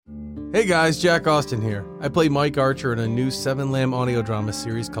Hey guys, Jack Austin here. I play Mike Archer in a new 7-Lamb audio drama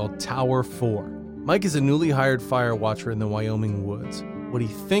series called Tower 4. Mike is a newly hired fire watcher in the Wyoming woods. What he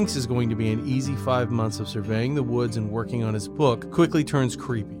thinks is going to be an easy 5 months of surveying the woods and working on his book quickly turns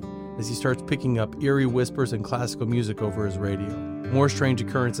creepy as he starts picking up eerie whispers and classical music over his radio. More strange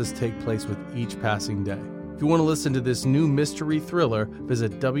occurrences take place with each passing day. If you want to listen to this new mystery thriller,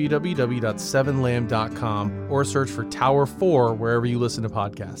 visit www.7lamb.com or search for Tower 4 wherever you listen to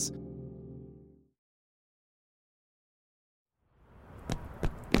podcasts.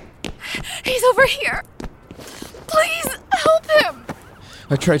 He's over here. Please help him.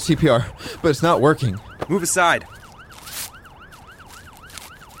 I tried CPR, but it's not working. Move aside.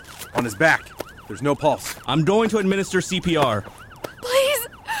 On his back. There's no pulse. I'm going to administer CPR. Please.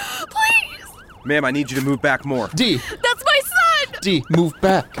 Ma'am, I need you to move back more. D! That's my son. D, move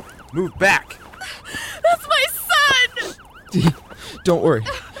back. Move back. That's my son. D, don't worry.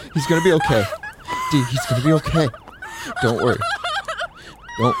 He's gonna be okay. D, he's gonna be okay. Don't worry.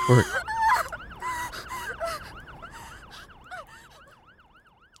 Don't worry.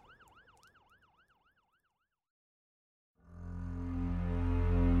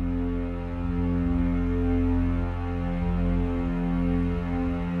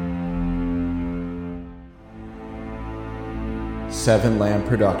 Seven Lamb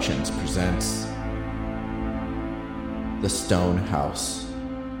Productions presents The Stone House,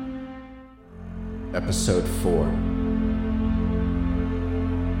 Episode 4.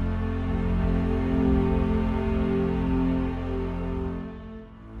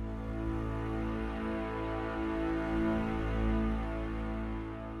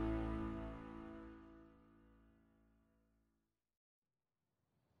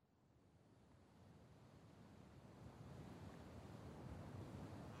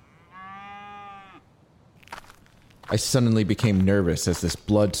 I suddenly became nervous as this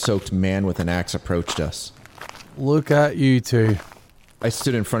blood-soaked man with an axe approached us. Look at you two. I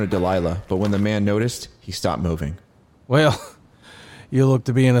stood in front of Delilah, but when the man noticed, he stopped moving. Well, you look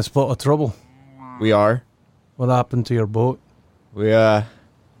to be in a spot of trouble. We are? What happened to your boat? We, got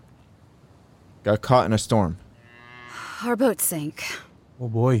caught in a storm. Our boat sank. Oh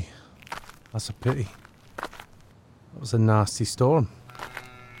boy, that's a pity. That was a nasty storm.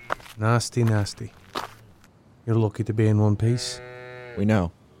 Nasty. You're lucky to be in one piece. We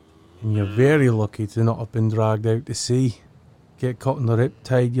know. And you're very lucky to not have been dragged out to sea. Get caught in the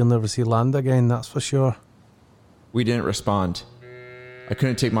riptide, you'll never see land again, that's for sure. We didn't respond. I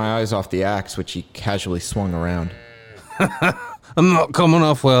couldn't take my eyes off the axe, which he casually swung around. I'm not coming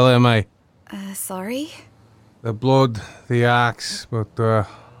off well, am I? Sorry? The blood, the axe, but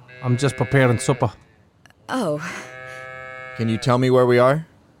I'm just preparing supper. Oh. Can you tell me where we are?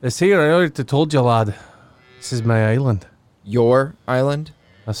 It's here, I already told you, lad. This is my island. Your island?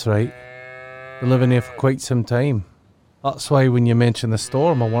 That's right. Been living here for quite some time. That's why when you mentioned the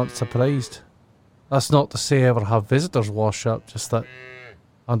storm, I weren't surprised. That's not to say I ever have visitors wash up, just that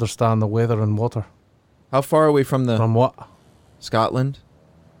I understand the weather and water. How far are we from the... From what? Scotland?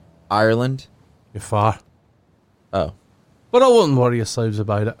 Ireland? You're far. Oh. But I wouldn't worry yourselves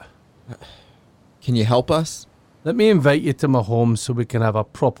about it. Can you help us? Let me invite you to my home so we can have a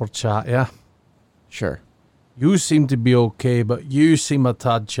proper chat, yeah? Sure. You seem to be okay, but you seem a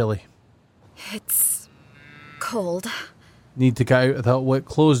tad chilly. It's cold. Need to get out of that wet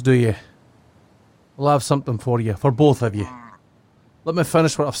clothes, do you? I'll have something for you, for both of you. Let me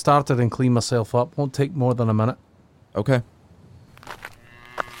finish what I've started and clean myself up. Won't take more than a minute. Okay.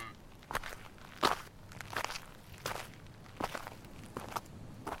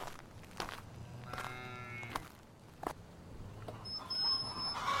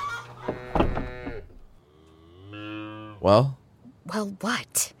 Well? Well,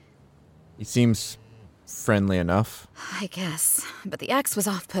 what? He seems friendly enough. I guess, but the axe was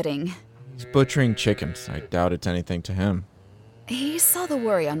off-putting. He's butchering chickens. I doubt it's anything to him. He saw the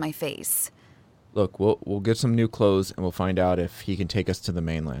worry on my face. Look, we'll get some new clothes and we'll find out if he can take us to the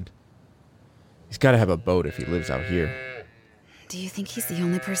mainland. He's got to have a boat if he lives out here. Do you think he's the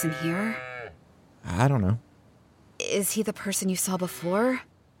only person here? I don't know. Is he the person you saw before?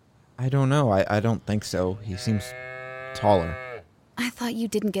 I don't know. I don't think so. He seems taller. I thought you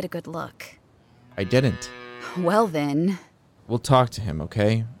didn't get a good look. I didn't. Well then. We'll talk to him,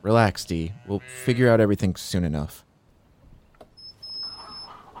 okay? Relax, Dee. We'll figure out everything soon enough.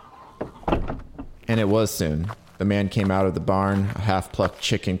 And it was soon. The man came out of the barn, a half-plucked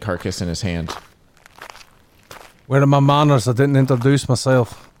chicken carcass in his hand. Where are my manners? I didn't introduce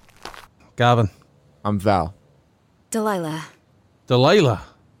myself. Gavin. I'm Val. Delilah. Delilah?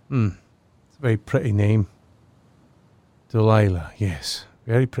 It's a very pretty name. Delilah, yes.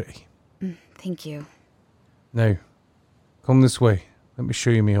 Very pretty. Thank you. Now, come this way. Let me show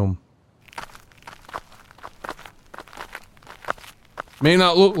you me home. May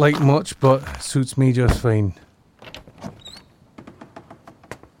not look like much, but suits me just fine.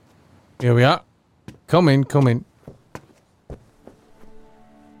 Here we are. Come in, come in.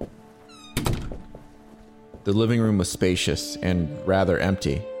 The living room was spacious and rather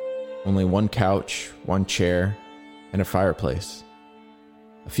empty. Only one couch, one chair, and a fireplace.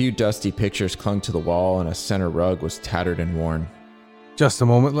 A few dusty pictures clung to the wall, and a center rug was tattered and worn. Just a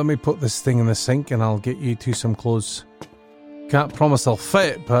moment, let me put this thing in the sink and I'll get you two some clothes. Can't promise I'll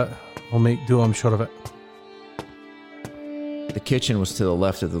fit, but I'll make do, I'm sure of it. The kitchen was to the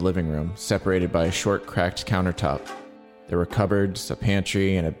left of the living room, separated by a short, cracked countertop. There were cupboards, a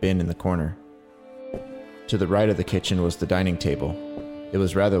pantry, and a bin in the corner. To the right of the kitchen was the dining table. It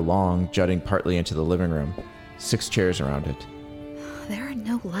was rather long, jutting partly into the living room. 6 chairs around it. There are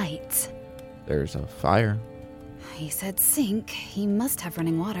no lights. There's a fire. He said sink. He must have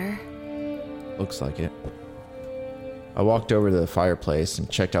running water. Looks like it. I walked over to the fireplace and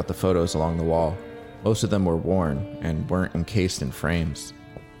checked out the photos along the wall. Most of them were worn and weren't encased in frames.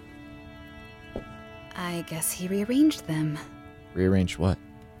 I guess he rearranged them. Rearranged what?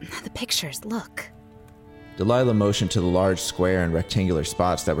 The pictures, look. Delilah motioned to the large square and rectangular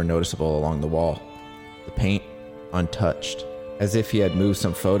spots that were noticeable along the wall. The paint, untouched, as if he had moved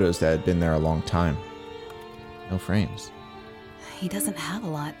some photos that had been there a long time. No frames. He doesn't have a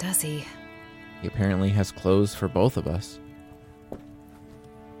lot, does he? He apparently has clothes for both of us.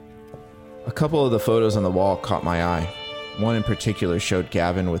 A couple of the photos on the wall caught my eye. One in particular showed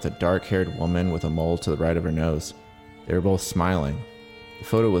Gavin with a dark-haired woman with a mole to the right of her nose. They were both smiling. The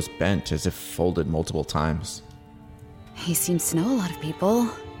photo was bent as if folded multiple times. He seems to know a lot of people.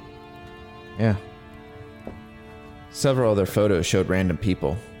 Yeah. Several other photos showed random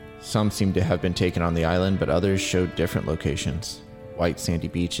people. Some seemed to have been taken on the island, but others showed different locations. White sandy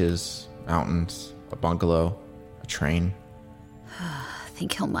beaches, mountains, a bungalow, a train.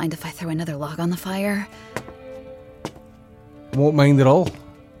 Think he'll mind if I throw another log on the fire? Won't mind at all.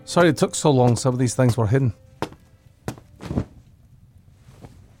 Sorry it took so long, some of these things were hidden.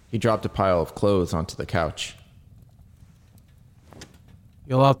 He dropped a pile of clothes onto the couch.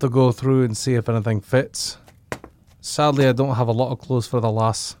 You'll have to go through and see if anything fits. Sadly, I don't have a lot of clothes for the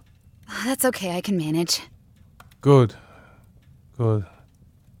lass. That's okay, I can manage. Good. Good.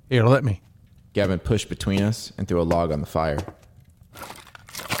 Here, let me. Gavin pushed between us and threw a log on the fire.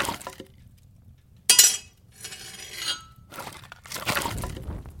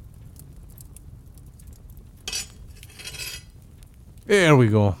 There we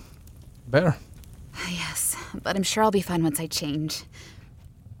go. Better? Yes, but I'm sure I'll be fine once I change.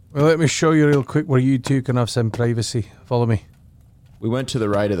 Well, let me show you real quick where you two can have some privacy. Follow me. We went to the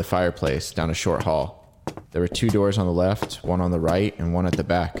right of the fireplace, down a short hall. There were 2 doors on the left, one on the right, and one at the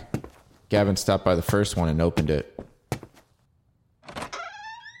back. Gavin stopped by the first one and opened it.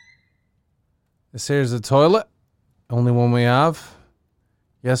 This here's the toilet. Only one we have.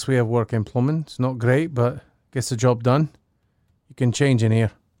 Yes, we have working plumbing. It's not great, but gets the job done. You can change in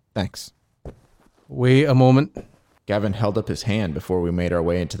here. Thanks. Wait a moment. Gavin held up his hand before we made our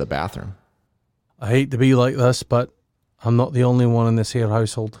way into the bathroom. I hate to be like this, but I'm not the only one in this here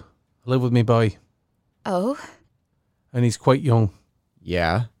household. I live with me boy, Oh? and he's quite young.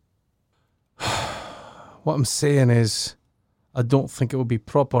 Yeah? What I'm saying is, I don't think it would be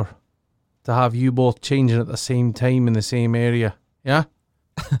proper to have you both changing at the same time in the same area. Yeah?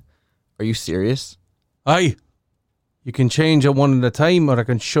 Are you serious? Aye. You can change at one at a time, or I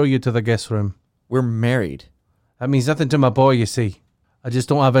can show you to the guest room. We're married. That means nothing to my boy, you see. I just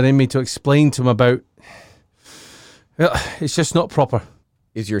don't have it in me to explain to him about... Well, it's just not proper.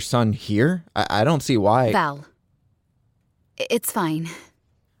 Is your son here? I don't see why. Val. It's fine.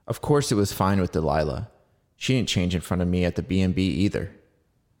 Of course it was fine with Delilah. She didn't change in front of me at the B&B either.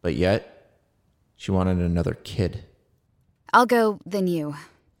 But yet, she wanted another kid. I'll go, then you.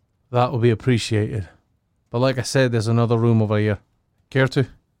 That will be appreciated. But like I said, there's another room over here. Care to?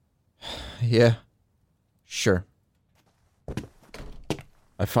 Yeah, sure.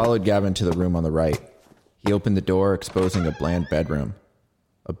 I followed Gavin to the room on the right. He opened the door, exposing a bland bedroom.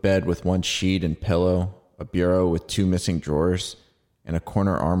 A bed with 1 sheet and pillow, a bureau with 2 missing drawers, and a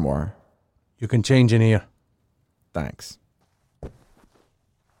corner armoire. You can change in here. Thanks.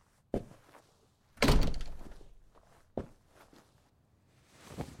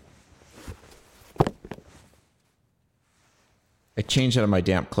 I changed out of my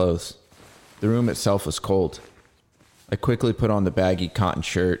damp clothes. The room itself was cold. I quickly put on the baggy cotton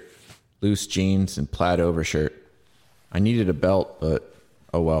shirt, loose jeans, and plaid overshirt. I needed a belt, but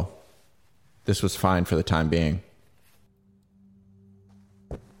oh well. This was fine for the time being.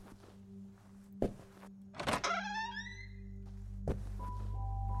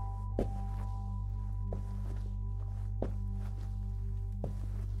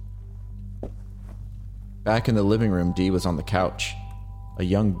 Back in the living room, Dee was on the couch, a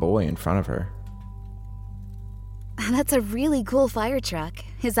young boy in front of her. That's a really cool fire truck.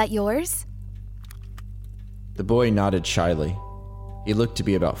 Is that yours? The boy nodded shyly. He looked to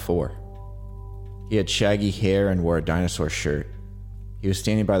be about 4. He had shaggy hair and wore a dinosaur shirt. He was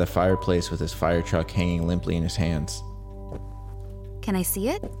standing by the fireplace with his fire truck hanging limply in his hands. Can I see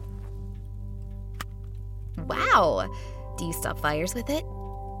it? Wow! Do you stop fires with it?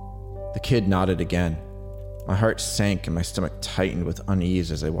 The kid nodded again. My heart sank and my stomach tightened with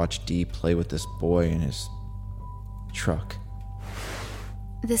unease as I watched Dee play with this boy in his truck.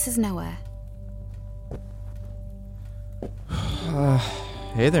 This is Noah.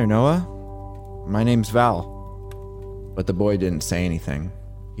 Hey there, Noah. My name's Val. But the boy didn't say anything.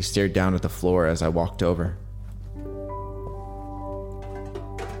 He stared down at the floor as I walked over.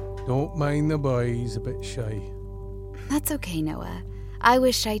 Don't mind the boy, he's a bit shy. That's okay, Noah. I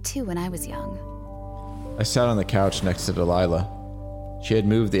was shy too when I was young. I sat on the couch next to Delilah. She had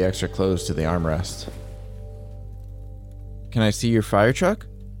moved the extra clothes to the armrest. Can I see your fire truck?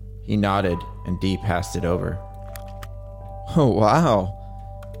 He nodded, and Dee passed it over. Oh, wow.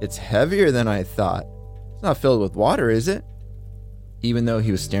 It's heavier than I thought. It's not filled with water, is it? Even though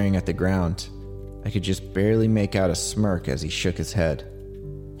he was staring at the ground, I could just barely make out a smirk as he shook his head.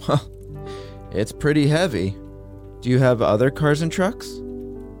 Well, it's pretty heavy. Do you have other cars and trucks?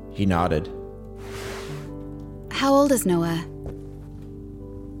 He nodded. How old is Noah?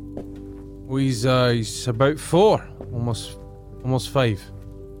 Well, he's about 4, almost 5.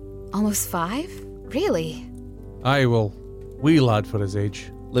 Almost 5? Really? Aye, well, wee lad for his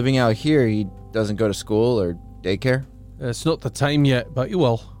age. Living out here, he doesn't go to school or daycare? It's not the time yet, but he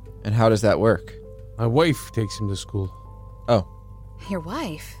will. And how does that work? My wife takes him to school. Oh, Your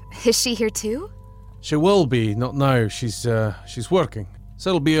wife? Is she here too? She will be, not now. She's working.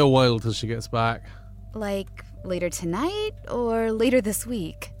 So it'll be a while till she gets back. Like later tonight or later this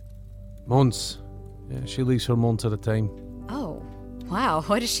week? Months. Yeah, she leaves for months at a time. Oh, wow.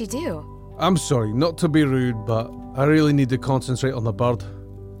 What does she do? I'm sorry, not to be rude, but I really need to concentrate on the bird.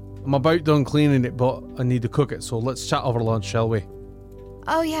 I'm about done cleaning it, but I need to cook it, so let's chat over lunch, shall we?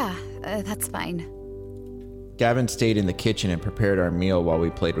 Oh, yeah. That's fine. Gavin stayed in the kitchen and prepared our meal while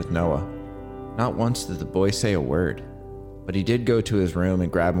we played with Noah. Not once did the boy say a word, but he did go to his room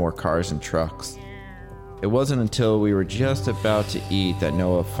and grab more cars and trucks. It wasn't until we were just about to eat that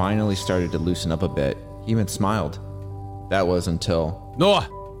Noah finally started to loosen up a bit. He even smiled. That was until... Noah!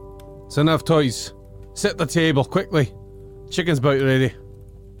 It's enough toys. Set the table, quickly. Chicken's about ready.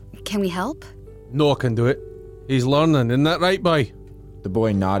 Can we help? Noah can do it. He's learning, isn't that right, boy? The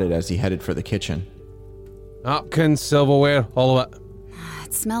boy nodded as he headed for the kitchen. Napkins, silverware, all of it.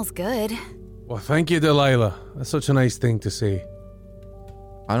 It smells good. Well, thank you, Delilah. That's such a nice thing to say.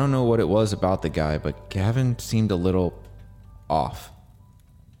 I don't know what it was about the guy, but Gavin seemed a little off.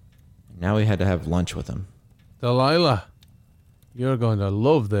 Now we had to have lunch with him. Delilah, you're going to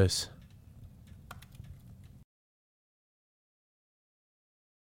love this.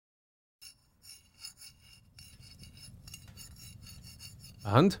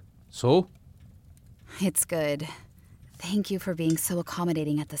 And? So? It's good. Thank you for being so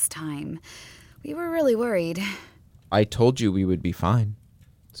accommodating at this time. We were really worried. I told you we would be fine.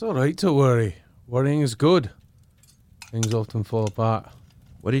 It's alright to worry. Worrying is good. Things often fall apart.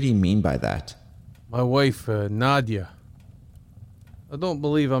 What did he mean by that? My wife, Nadia. I don't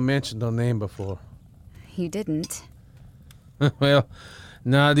believe I mentioned her name before. You didn't. Well,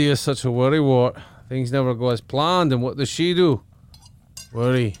 Nadia is such a worrywart. Things never go as planned, and what does she do?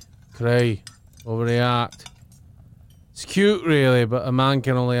 Worry, cry, overreact. It's cute, really, but a man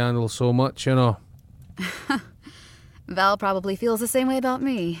can only handle so much, you know. Val probably feels the same way about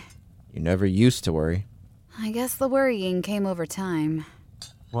me. You never used to worry. I guess the worrying came over time.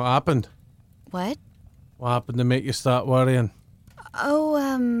 What happened? What? What happened to make you start worrying?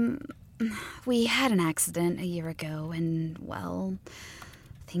 Oh, we had an accident a year ago, and, well,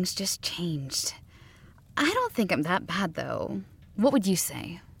 things just changed. I don't think I'm that bad, though. What would you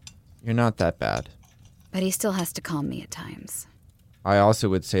say? You're not that bad. But he still has to calm me at times. I also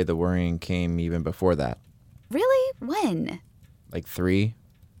would say the worrying came even before that. Really? When? Like 3,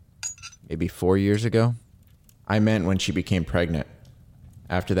 maybe 4 years ago. I meant when she became pregnant.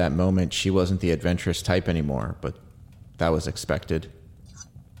 After that moment, she wasn't the adventurous type anymore, but that was expected.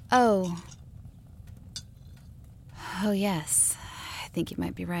 Oh. Oh, yes. I think you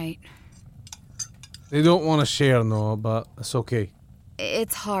might be right. They don't want to share, no, but it's okay.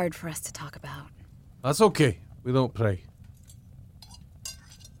 It's hard for us to talk about. That's okay. We don't pray.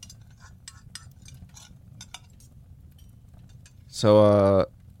 So,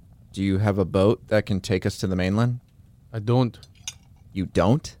 do you have a boat that can take us to the mainland? I don't. You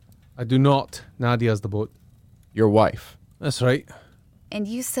don't? I do not. Nadia's the boat. Your wife. That's right. And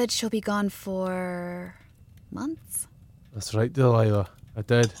you said she'll be gone for months? That's right, Delilah. I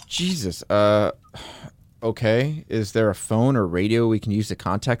did. Jesus, okay. Is there a phone or radio we can use to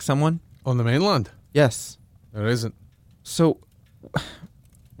contact someone? On the mainland? Yes. There isn't. So,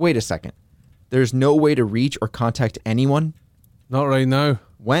 wait a second. There's no way to reach or contact anyone? Not right now.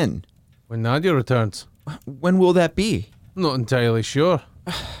 When? When Nadia returns. When will that be? I'm not entirely sure.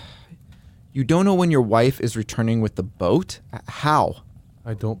 You don't know when your wife is returning with the boat? How?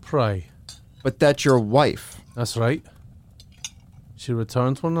 I don't pry. But that's your wife. That's right. She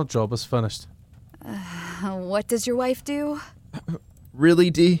returns when her job is finished. What does your wife do?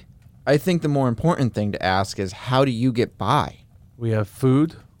 Really, Dee? I think the more important thing to ask is how do you get by? We have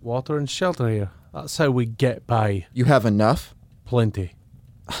food, water, and shelter here. That's how we get by. You have enough? Plenty.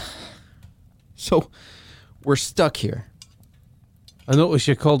 So, we're stuck here. I noticed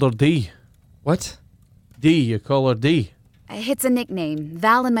you called her D. What? D, you call her D. It's a nickname.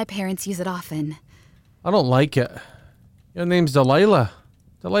 Val and my parents use it often. I don't like it. Your name's Delilah.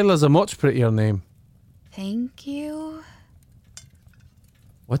 Delilah's a much prettier name. Thank you.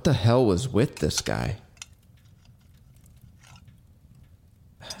 What the hell was with this guy?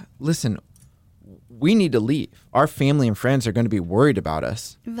 Listen, we need to leave. Our family and friends are going to be worried about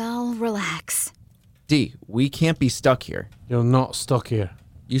us. Val, relax. Dee, we can't be stuck here. You're not stuck here.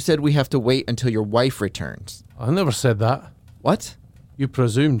 You said we have to wait until your wife returns. I never said that. What? You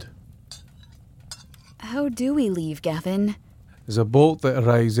presumed. How do we leave, Gavin? There's a boat that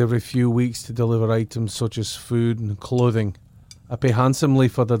arrives every few weeks to deliver items such as food and clothing. I pay handsomely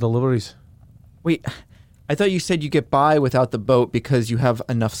for the deliveries. Wait, I thought you said you get by without the boat because you have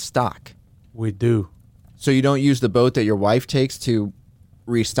enough stock. We do. So you don't use the boat that your wife takes to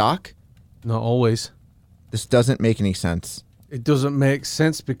restock? Not always. This doesn't make any sense. It doesn't make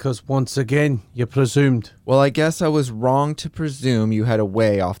sense because, once again, you presumed. Well, I guess I was wrong to presume you had a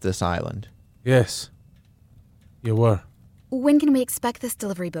way off this island. Yes. You were. When can we expect this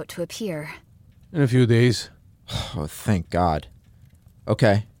delivery boat to appear? In a few days. Oh, thank God.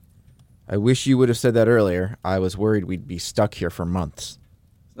 Okay. I wish you would have said that earlier. I was worried we'd be stuck here for months.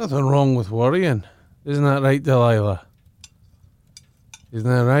 There's nothing wrong with worrying. Isn't that right, Delilah? Isn't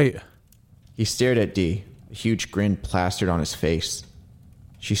that right? He stared at Dee, a huge grin plastered on his face.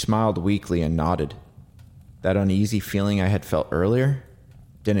 She smiled weakly and nodded. That uneasy feeling I had felt earlier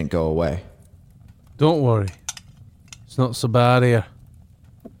didn't go away. Don't worry. It's not so bad here.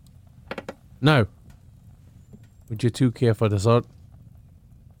 Now, would you two care for dessert?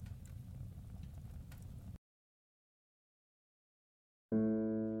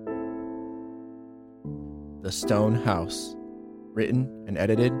 The Stone House. Written and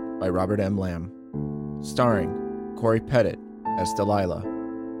edited by Robert M. Lamb. Starring Corey Pettit as Delilah,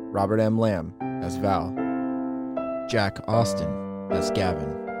 Robert M. Lamb as Val, Jack Austin as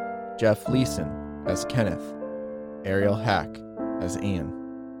Gavin, Jeff Leeson as Kenneth, Ariel Hack as Anne.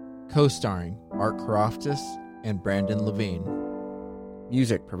 Co-starring Mark Karoftis and Brandon Levine.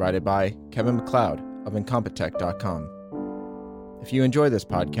 Music provided by Kevin MacLeod of Incompetech.com. If you enjoy this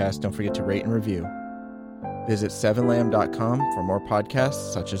podcast, don't forget to rate and review. Visit 7lamb.com for more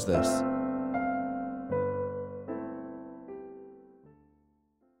podcasts such as this.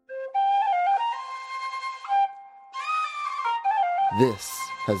 This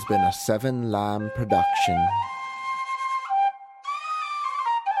has been a 7 Lamb production.